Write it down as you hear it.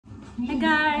Hey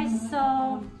guys, so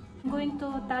I'm going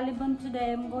to Taliban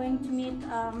today. I'm going to meet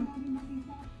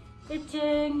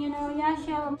Itching,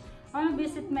 Yasha. I want to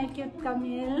visit my cute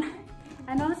Camille.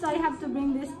 And also I have to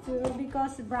bring this too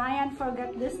because Brian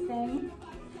forgot this thing.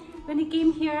 When he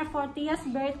came here for Tia's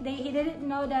birthday, he didn't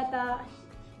know that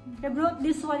he brought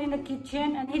this one in the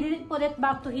kitchen and he didn't put it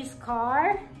back to his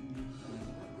car.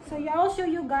 So yeah, I'll show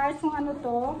you guys kung ano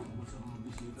to.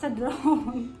 It's a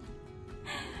drone.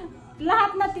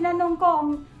 Lahat na tinanong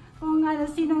ko kung ano,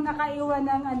 sinong nakaiwan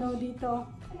ng ano dito.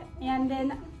 And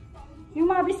then, yung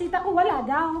mga bisita ko wala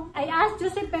daw. I asked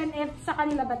Josephine if sa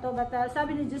kanila ba to, but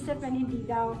sabi ni Josephine hindi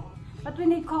daw. But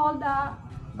when he called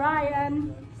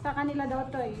Brian, sa kanila daw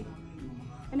to eh.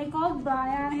 When he called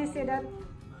Brian, he said that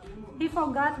he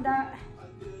forgot that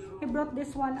he brought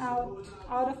this one out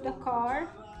of the car.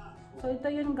 So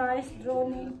ito yun guys, drone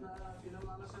ni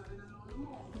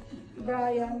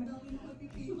Brian.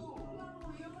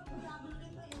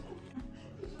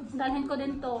 Dalhin ko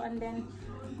din to and then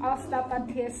I'll stop at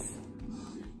his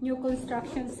new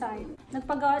construction site.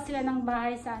 Nagpagawa sila ng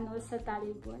bahay sa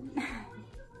Taliban.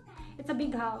 It's a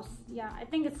big house. Yeah, I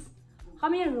think it's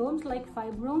how many rooms? Like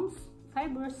 5 rooms?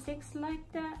 5 or 6 like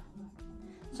that.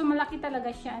 So malaki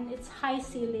talaga siya and it's high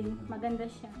ceiling. Maganda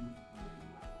siya.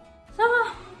 So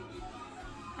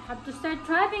I have to start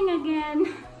driving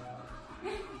again.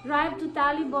 Drive to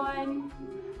Taliban.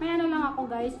 May ano lang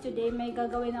ako guys today. May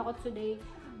gagawin ako today.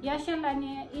 Yasha and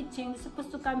Itching supposed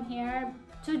to come here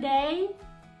today,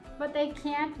 but I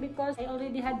can't because I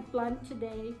already had planned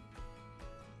today.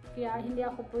 Kaya hindi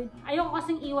ako pwede. Ayoko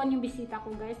kasing iwan yung bisita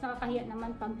ko guys. Nakakahiya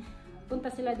naman pag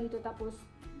punta sila dito tapos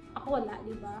ako wala,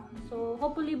 diba? So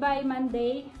hopefully by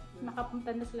Monday, nakapunta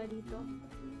na sila dito.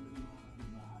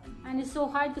 And it's so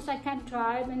hard because I can't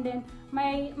drive. And then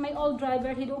my old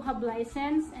driver, he don't have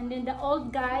license. And then the old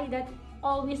guy that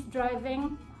always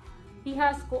driving, he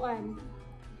has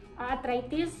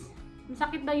arthritis.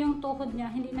 Masakit daw yung tuhod niya,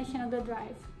 hindi na siya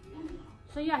nagda-drive.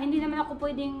 So yeah, hindi naman ako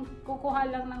pwedeng kukuha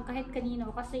lang ng kahit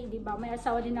kanino kasi di ba may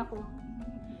asawa din ako.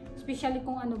 Especially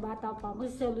kung bata pa,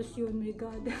 magselos yun, my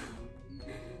god.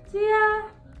 So yeah,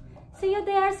 see you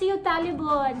there, see you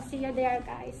Taliban, see you there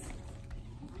guys.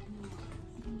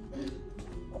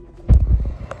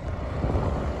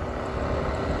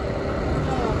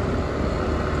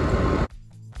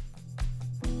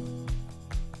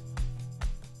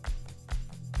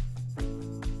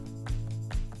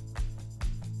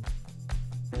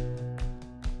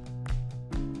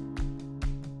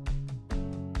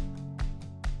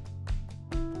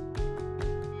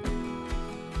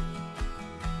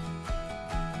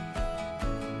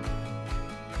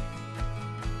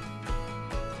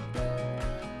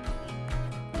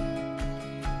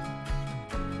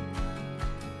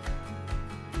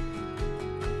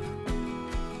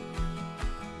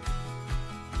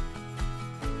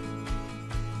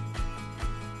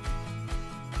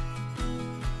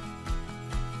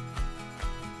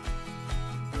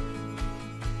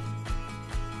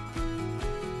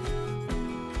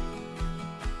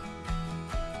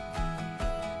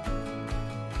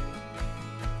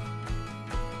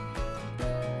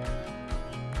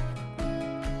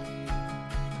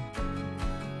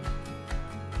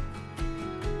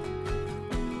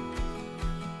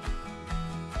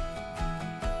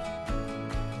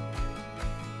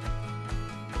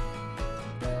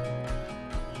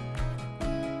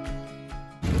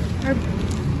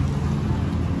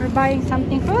 We're buying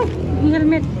something for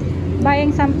helmet,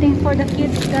 buying something for the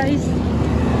kids guys.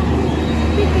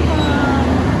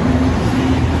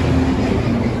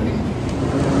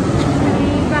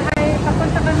 Bahay,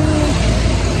 papunta kami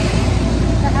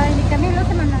bahay ni Camilo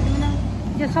sa natin.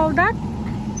 You sold that?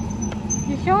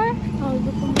 You sure? Oh,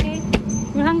 okay.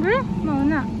 You hungry? No,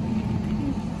 na.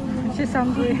 She's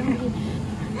hungry.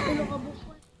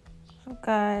 So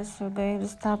guys, we're going to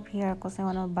stop here because I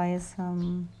want to buy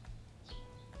some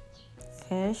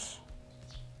fish.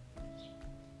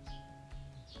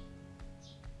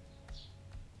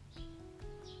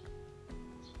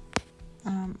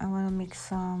 I want to make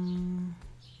some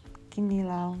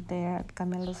kinilaw there at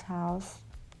Camilo's house,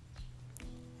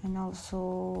 and also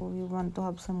we want to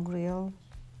have some grill.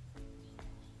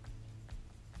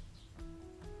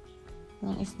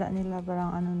 Yung isda nila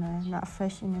parang not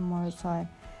fresh anymore, so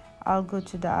I'll go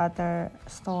to the other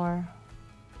store.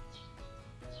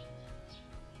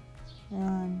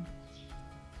 And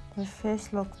the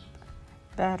fish look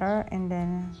better and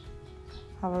then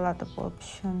have a lot of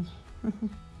option.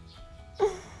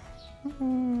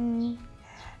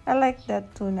 I like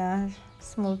that tuna,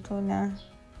 small tuna.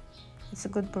 It's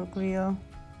good for grill.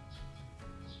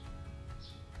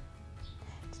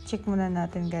 Check muna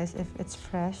natin guys if it's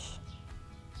fresh.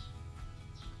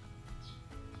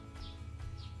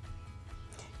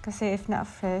 Kasi if not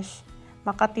fresh,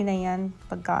 makati na yan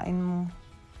pagkain mo.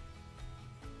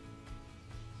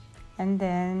 And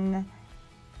then,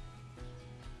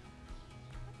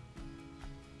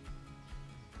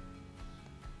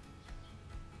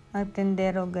 ang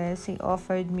tendero guys, he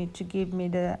offered me to give me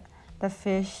the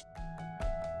fish.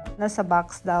 Nasa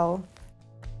box daw.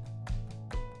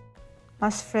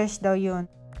 Mas fresh daw yun.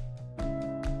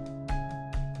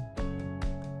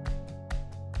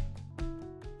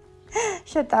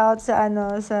 Shout out sa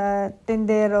sa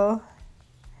tendero.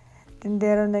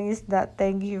 Tendero ng isda.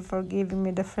 Thank you for giving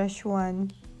me the fresh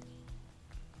one.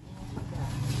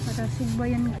 Para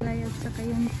sugbayan ng klay at saka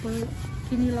yung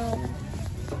kinilaw.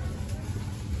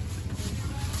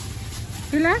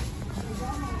 Sila?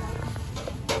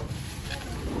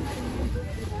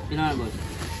 Pinaka boss.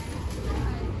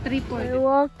 3 We're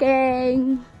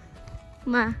walking.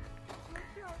 Ma.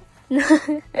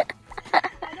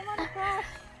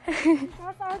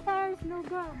 Because our tires no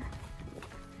good.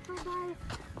 So guys,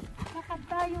 lakad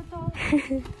tayo to.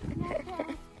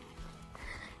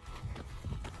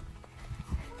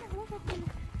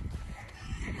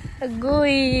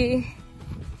 Agoy.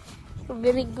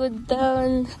 Very good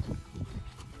town.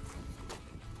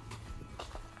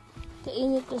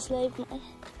 Kainit plus life na eh.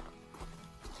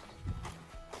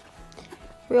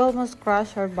 We almost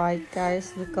crashed our bike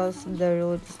guys because the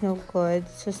road is no good.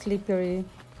 So slippery.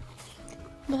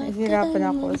 Nahihirapan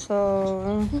ako. So,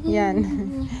 yan.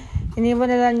 Iniwan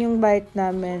na lang yung bike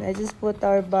namin. I just put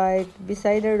our bike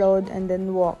beside the road and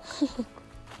then walk.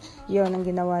 Yun ang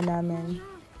ginawa namin.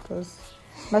 Because,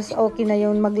 mas okay na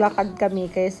yung maglakad kami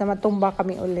kaysa matumba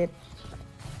kami ulit.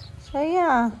 So,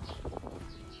 yeah.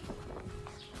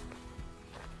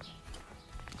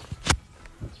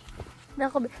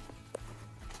 Nako.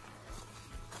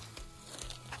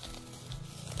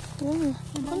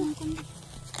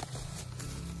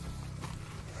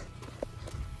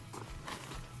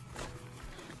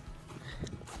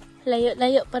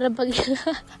 Layo-layo para bagyo.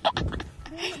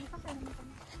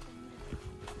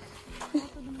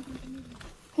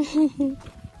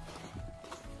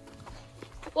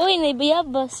 Uy, may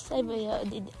bayabas. Ay, bayabas.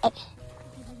 Ay.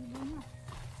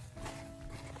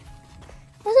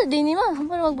 Masa din ni ma?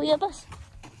 Paano magbayabas?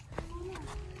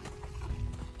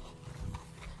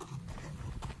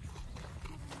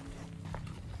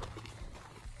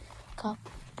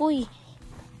 Kapoy.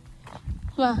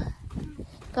 Ma.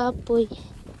 Kapoy.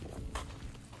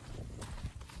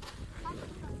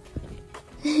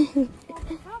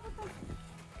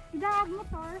 Idaag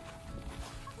motor.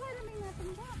 Wala may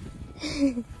natumba.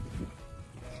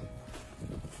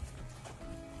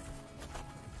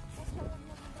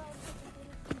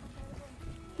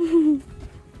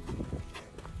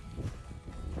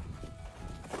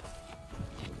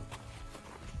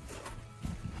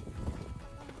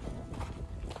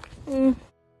 Mm.